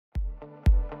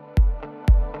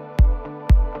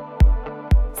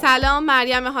سلام،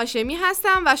 مریم هاشمی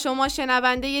هستم و شما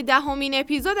شنونده 10مین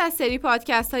اپیزود از سری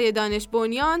پادکست های دانش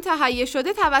بنیان تهیه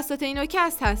شده توسط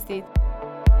اینوکست هستید.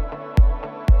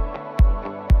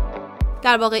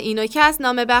 در واقع اینوکست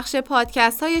نام بخش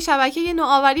پادکست های شبکه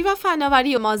نوآوری و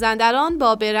فناوری مازندران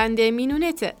با برند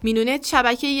مینونت. مینونت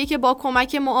شبکه‌ایه که با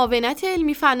کمک معاونت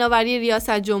علمی فناوری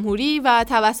ریاست جمهوری و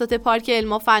توسط پارک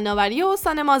علم و فناوری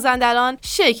استان مازندران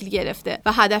شکل گرفته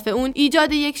و هدف اون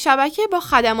ایجاد یک شبکه با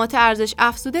خدمات ارزش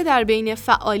افزوده در بین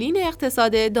فعالین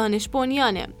اقتصاد دانش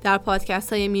بنیانه. در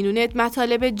پادکست های مینونت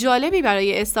مطالب جالبی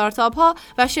برای استارتاپ ها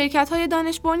و شرکت های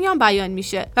دانش بنیان بیان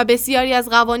میشه و بسیاری از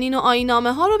قوانین و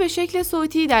آیین‌نامه ها رو به شکل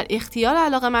صوتی در اختیار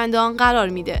علاقه‌مندان قرار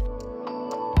میده.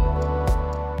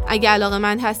 اگه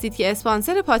علاقه‌مند هستید که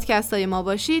اسپانسر پادکست های ما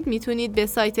باشید، میتونید به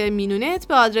سایت مینونت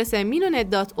به آدرس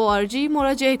minonet.org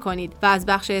مراجعه کنید و از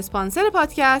بخش اسپانسر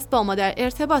پادکست با ما در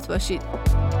ارتباط باشید.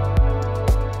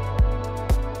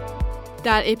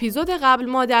 در اپیزود قبل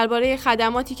ما درباره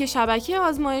خدماتی که شبکه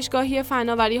آزمایشگاهی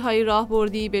فناوری های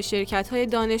راهبردی به شرکت‌های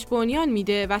دانش بنیان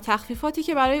میده و تخفیفاتی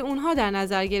که برای اونها در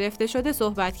نظر گرفته شده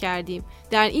صحبت کردیم.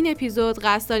 در این اپیزود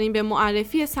قصد داریم به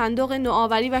معرفی صندوق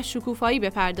نوآوری و شکوفایی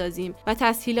بپردازیم و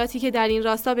تسهیلاتی که در این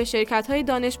راستا به شرکت‌های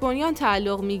دانش بنیان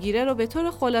تعلق میگیره رو به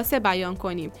طور خلاصه بیان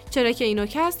کنیم، چرا که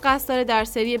اینوکست قصد داره در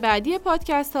سری بعدی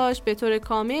پادکست‌هاش به طور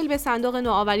کامل به صندوق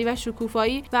نوآوری و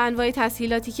شکوفایی و انواع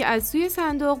تسهیلاتی که از سوی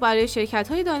صندوق برای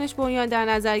شرکت‌های دانش بنیان در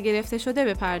نظر گرفته شده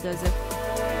بپردازه.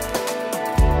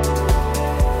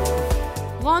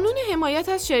 قانون حمایت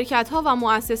از شرکت‌ها و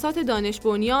مؤسسات دانش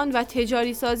بنیان و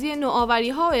تجاری سازی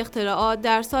نوآوری‌ها و اختراعات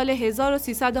در سال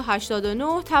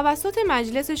 1389 توسط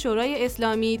مجلس شورای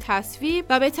اسلامی تصویب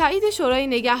و به تایید شورای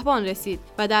نگهبان رسید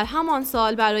و در همان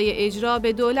سال برای اجرا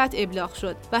به دولت ابلاغ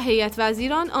شد و هیئت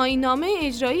وزیران آیین‌نامه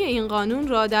اجرایی این قانون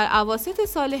را در اواسط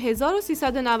سال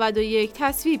 1391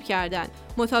 تصویب کردند.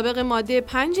 مطابق ماده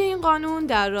 5 این قانون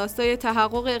در راستای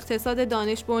تحقق اقتصاد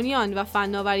دانش بنیان و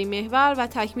فناوری محور و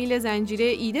تکمیل زنجیره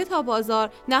ایده تا بازار،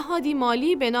 نهادی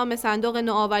مالی به نام صندوق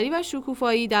نوآوری و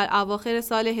شکوفایی در اواخر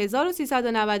سال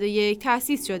 1391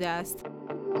 تأسیس شده است.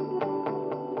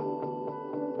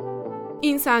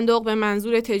 این صندوق به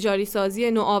منظور تجاری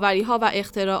سازی نوآوری‌ها و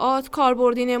اختراعات،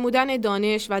 کاربردی نمودن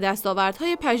دانش و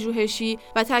دستاوردهای پژوهشی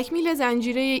و تکمیل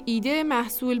زنجیره ایده،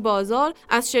 محصول، بازار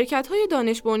از شرکت‌های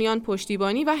دانش بنیان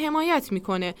پشتیبانی و حمایت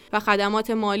می‌کنه و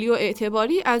خدمات مالی و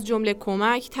اعتباری از جمله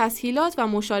کمک، تسهیلات و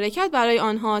مشارکت برای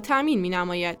آنها تامین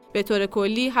می‌نماید. به طور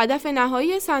کلی، هدف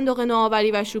نهایی صندوق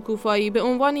نوآوری و شکوفایی به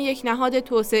عنوان یک نهاد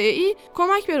توسعه‌ای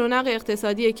کمک به رونق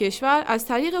اقتصادی کشور از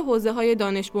طریق حوزه‌های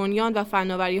دانش بنیان و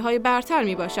فناوری‌های برتر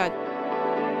می باشد.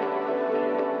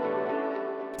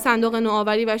 صندوق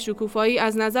نوآوری و شکوفایی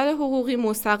از نظر حقوقی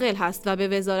مستقل هست و به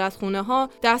وزارتخونه‌ها،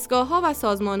 دستگاه‌ها و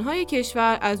سازمان‌های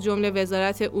کشور از جمله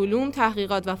وزارت علوم،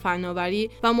 تحقیقات و فناوری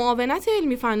و معاونت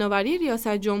علمی فناوری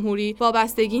ریاست جمهوری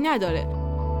وابستگی نداره.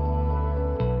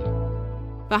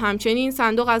 و همچنین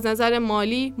صندوق از نظر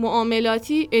مالی،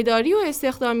 معاملاتی، اداری و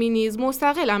استخدامی نیز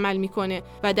مستقل عمل میکنه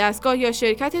و دستگاه یا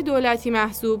شرکت دولتی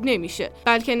محسوب نمیشه،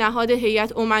 بلکه نهاد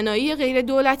هیئت امنایی غیر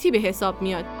دولتی به حساب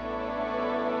میاد.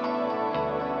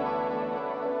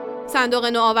 صندوق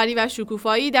نوآوری و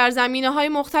شکوفایی در زمینه‌های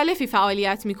مختلفی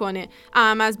فعالیت می‌کنه،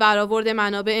 اهم از برآورد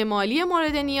منابع مالی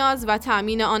مورد نیاز و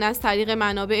تأمین آن از طریق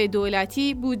منابع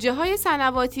دولتی، بودجه‌های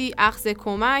سنواتی، اخذ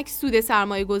کمک، سود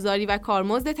سرمایه‌گذاری و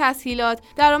کارمزد تسهیلات،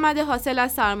 درآمد حاصل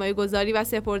از سرمایه‌گذاری و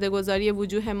سپرده‌گذاری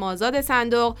وجوه مازاد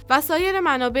صندوق و سایر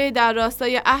منابع در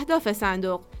راستای اهداف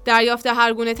صندوق. دریافت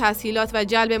هر گونه تسهیلات و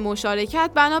جلب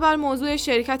مشارکت بنابر موضوع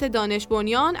شرکت دانش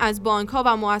بنیان از بانک‌ها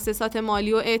و مؤسسات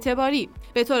مالی و اعتباری.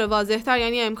 به طور واضح‌تر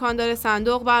یعنی امکان داره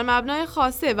صندوق بر مبنای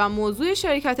خاصه و موضوع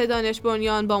شرکت دانش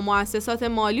بنیان با مؤسسات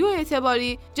مالی و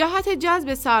اعتباری جهت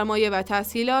جذب سرمایه و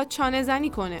تسهیلات چانه‌زنی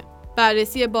کنه.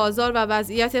 بررسی بازار و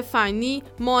وضعیت فنی،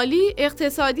 مالی،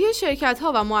 اقتصادی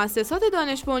شرکت‌ها و مؤسسات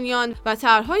دانش بنیان و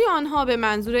طرح‌های آنها به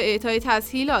منظور اعطای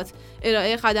تسهیلات،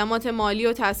 ارائه خدمات مالی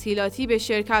و تسهیلاتی به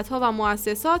شرکت‌ها و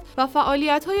مؤسسات و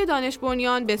فعالیت‌های دانش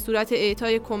بنیان به صورت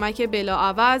اعطای کمک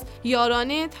بلاعوض،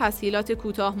 یارانه، تسهیلات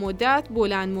کوتاه مدت،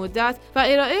 بلند مدت و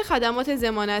ارائه خدمات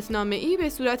ضمانتنامه‌ای به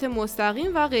صورت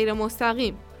مستقیم و غیر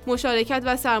مستقیم. مشارکت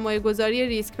و سرمایه‌گذاری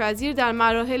ریسک‌پذیر در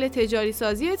مراحل تجاری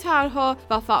سازی طرح‌ها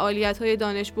و فعالیت‌های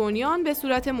دانش بنیان به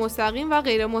صورت مستقیم و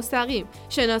غیر مستقیم،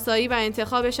 شناسایی و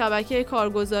انتخاب شبکه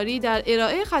کارگزاری در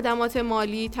ارائه خدمات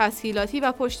مالی، تسهیلاتی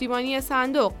و پشتیبانی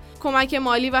صندوق، کمک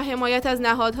مالی و حمایت از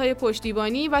نهادهای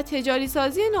پشتیبانی و تجاری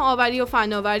سازی نوآوری و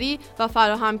فناوری و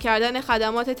فراهم کردن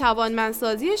خدمات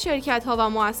توانمندسازی شرکت‌ها و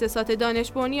مؤسسات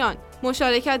دانش بنیان.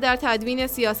 مشارکت در تدوین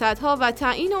سیاست‌ها و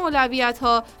تعیین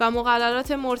اولویت‌ها و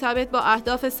مقررات مرتبط با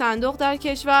اهداف صندوق در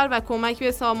کشور و کمک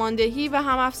به ساماندهی و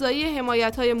هم‌افزایی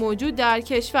حمایت‌های موجود در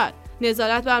کشور.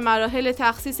 نظارت بر مراحل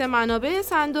تخصیص منابع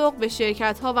صندوق به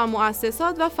شرکت‌ها و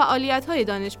مؤسسات و فعالیت‌های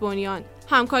دانش بنیان.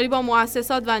 همکاری با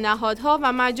مؤسسات و نهادها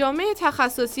و مجامع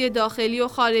تخصصی داخلی و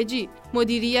خارجی،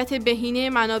 مدیریت بهینه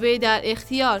منابع در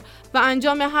اختیار و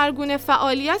انجام هر گونه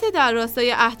فعالیت در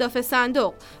راستای اهداف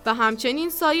صندوق و همچنین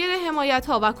سایر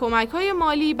حمایت‌ها و کمک‌های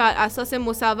مالی بر اساس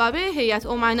مصوبه هیئت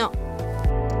امنا.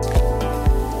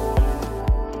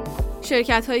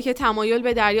 شرکت‌هایی که تمایل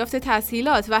به دریافت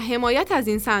تسهیلات و حمایت از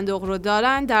این صندوق رو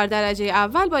دارند، در درجه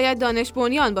اول باید دانش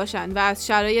بنیان باشند و از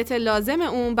شرایط لازم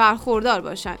اون برخوردار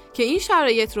باشند که این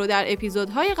شرایط رو در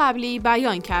اپیزودهای قبلی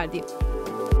بیان کردیم.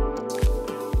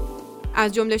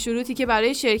 از جمله شروطی که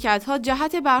برای شرکت‌ها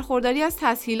جهت برخورداری از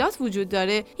تسهیلات وجود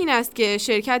داره این است که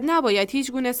شرکت نباید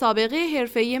هیچ گونه سابقه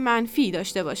حرفه‌ای منفی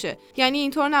داشته باشه. یعنی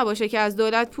اینطور نباشه که از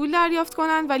دولت پول دریافت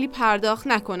کنند ولی پرداخت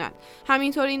نکنند.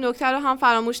 همینطور این نکته رو هم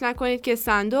فراموش نکنید که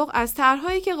صندوق از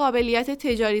طرح‌هایی که قابلیت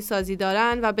تجاری سازی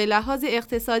دارند و به لحاظ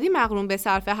اقتصادی مقرون به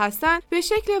صرفه هستند به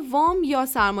شکل وام یا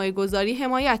سرمایه‌گذاری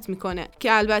حمایت میکنه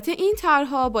که البته این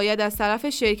طرح‌ها باید از طرف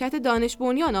شرکت دانش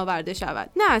بنیان آورده شود،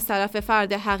 نه از طرف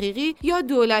فرد حقیقی یا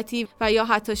دولتی و یا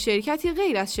حتی شرکتی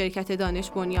غیر از شرکت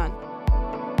دانش بنیان.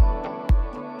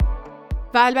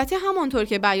 و البته همونطور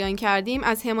که بیان کردیم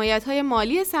از حمایت‌های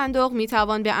مالی صندوق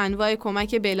میتوان به انواع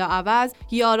کمک بلاعوض،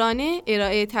 یارانه،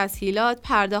 ارائه تسهیلات،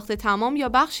 پرداخت تمام یا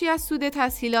بخشی از سود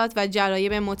تسهیلات و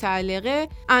جرایم متعلقه،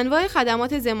 انواع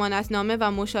خدمات ضمانتنامه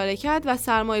و مشارکت و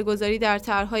سرمایه‌گذاری در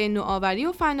طرح‌های نوآوری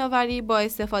و فناوری با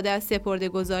استفاده از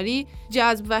سپرده‌گذاری،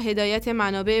 جذب و هدایت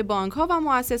منابع بانک‌ها و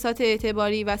مؤسسات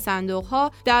اعتباری و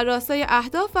صندوق‌ها در راستای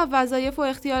اهداف و وظایف و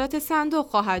اختیارات صندوق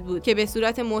خواهد بود که به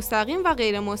صورت مستقیم و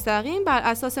غیر مستقیم بر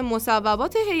اساس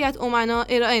مصوبات هیئت امنا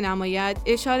ارائه نماید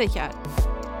اشاره کرد.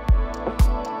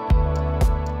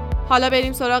 حالا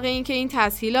بریم سراغ این که این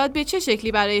تسهیلات به چه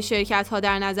شکلی برای شرکت‌ها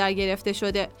در نظر گرفته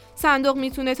شده. صندوق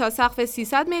میتونه تا سقف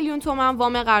 300 میلیون تومان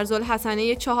وام قرض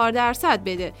الحسنه 4%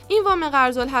 بده. این وام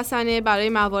قرض الحسنه برای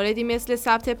مواردی مثل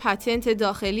ثبت پتنت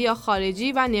داخلی یا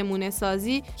خارجی و نمونه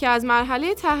سازی که از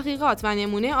مرحله تحقیقات و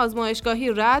نمونه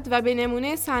آزمایشگاهی رد و به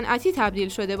نمونه صنعتی تبدیل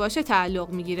شده باشه تعلق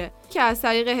میگیره که از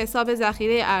طریق حساب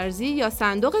ذخیره ارزی یا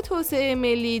صندوق توسعه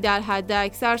ملی در حد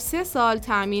اکثر 3 سال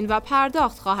تامین و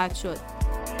پرداخت خواهد شد.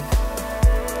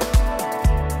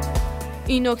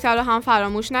 این نکته رو هم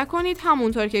فراموش نکنید،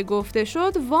 همونطور که گفته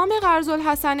شد وام قرض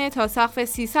الحسنه تا سقف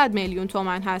 300 میلیون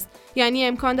تومان هست. یعنی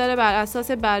امکان داره بر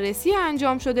اساس بررسی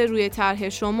انجام شده روی طرح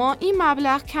شما این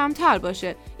مبلغ کمتر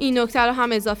باشه. این نکته رو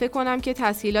هم اضافه کنم که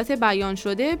تسهیلات بیان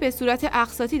شده به صورت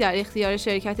اقساطی در اختیار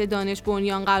شرکت دانش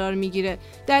بنیان قرار میگیره.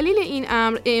 دلیل این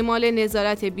امر اعمال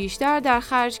نظارت بیشتر در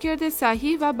خرجکرد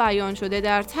صحیح و بیان شده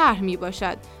در طرح می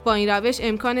باشد. با این روش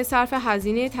امکان صرف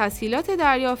هزینه تسهیلات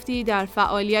دریافتی در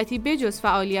فعالیتی بجز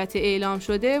فعالیت اعلام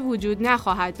شده وجود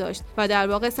نخواهد داشت و در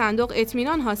واقع صندوق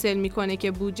اطمینان حاصل میکنه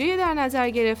که بودجه در نظر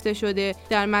گرفته شده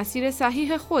در مسیر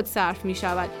صحیح خود صرف می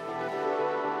شود.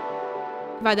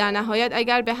 و در نهایت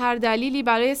اگر به هر دلیلی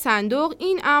برای صندوق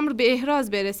این امر به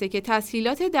احراز برسه که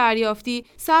تسهیلات دریافتی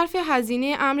صرف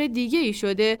هزینه امر دیگه‌ای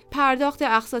شده، پرداخت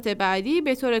اقساط بعدی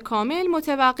به طور کامل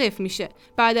متوقف میشه.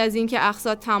 بعد از اینکه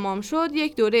اقساط تمام شد،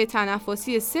 یک دوره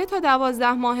تنفسی 3 تا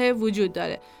 12 ماهه وجود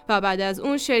داره و بعد از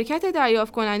اون شرکت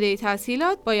دریافت کننده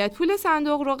تسهیلات باید پول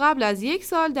صندوق رو قبل از 1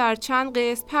 سال در چند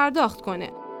قسط پرداخت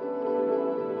کنه.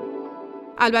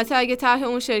 البته اگه طرح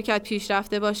اون شرکت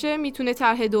پیشرفته باشه میتونه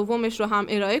طرح دومش رو هم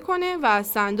ارائه کنه و از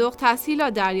صندوق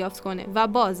تسهیلات دریافت کنه و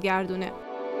بازگردونه.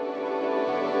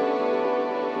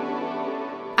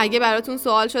 اگه براتون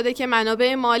سوال شده که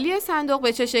منابع مالی صندوق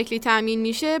به چه شکلی تامین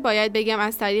میشه، باید بگم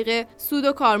از طریق سود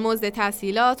و کارمزد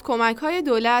تسهیلات، کمک‌های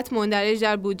دولت مندرج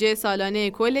در بودجه سالانه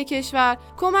کل کشور،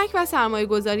 کمک و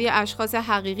سرمایه‌گذاری اشخاص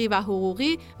حقیقی و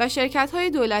حقوقی و شرکت‌های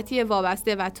دولتی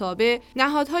وابسته و تابع،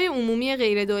 نهادهای عمومی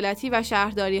غیر دولتی و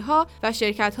شهرداری‌ها و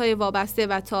شرکت‌های وابسته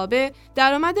و تابع،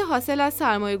 درآمد حاصل از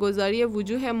سرمایه‌گذاری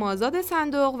وجوه مازاد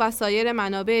صندوق و سایر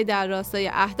منابع در راستای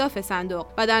اهداف صندوق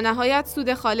و در نهایت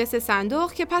سود خالص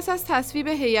صندوق که پس از تصویب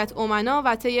هیئت امنا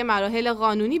و طی مراحل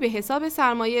قانونی به حساب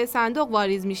سرمایه صندوق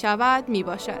واریز می شود می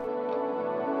باشد.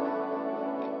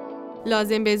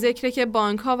 لازم به ذکره که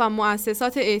بانک‌ها و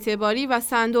مؤسسات اعتباری و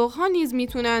صندوق‌ها نیز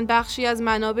میتونن بخشی از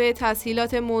منابع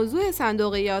تسهیلات موضوع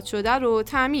صندوق یاد شده رو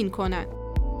تامین کنند.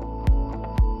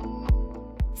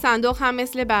 صندوق هم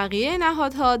مثل بقیه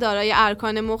نهادها دارای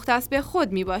ارکان مختص به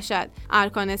خود می باشد.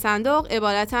 ارکان صندوق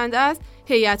عبارتند از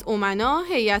هیئت امنا،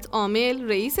 هیئت عامل،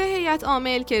 رئیس هیئت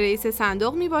عامل که رئیس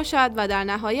صندوق می باشد و در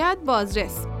نهایت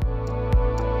بازرس.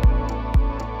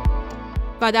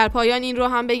 و در پایان این رو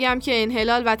هم بگم که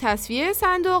انحلال و تصفیه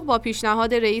صندوق با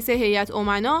پیشنهاد رئیس هیئت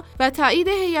امنا و تایید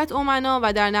هیئت امنا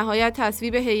و در نهایت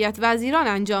تصویب هیئت وزیران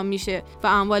انجام میشه و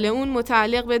اموال اون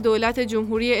متعلق به دولت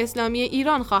جمهوری اسلامی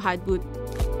ایران خواهد بود.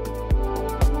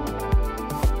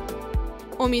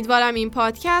 امیدوارم این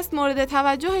پادکست مورد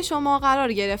توجه شما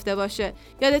قرار گرفته باشه.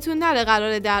 یادتون نره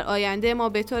قراره در آینده ما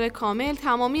به طور کامل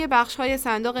تمامی بخش‌های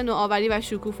صندوق نوآوری و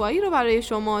شکوفایی رو برای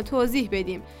شما توضیح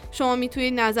بدیم. شما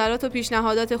میتونید نظرات و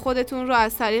پیشنهادات خودتون رو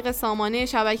از طریق سامانه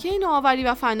شبکه نوآوری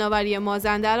و فناوری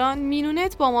مازندران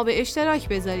مینونت با ما به اشتراک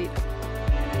بذارید.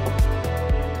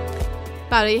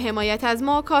 برای حمایت از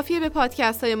ما کافیه به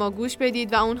پادکست های ما گوش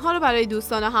بدید و اونها رو برای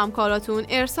دوستان و همکاراتون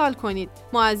ارسال کنید.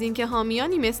 ما از اینکه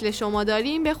حامیانی مثل شما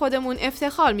داریم به خودمون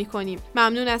افتخار میکنیم.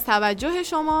 ممنون از توجه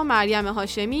شما. مریم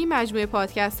هاشمی، مجموعه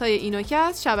پادکست های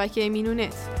اینوکست، شبکه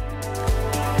مینونت.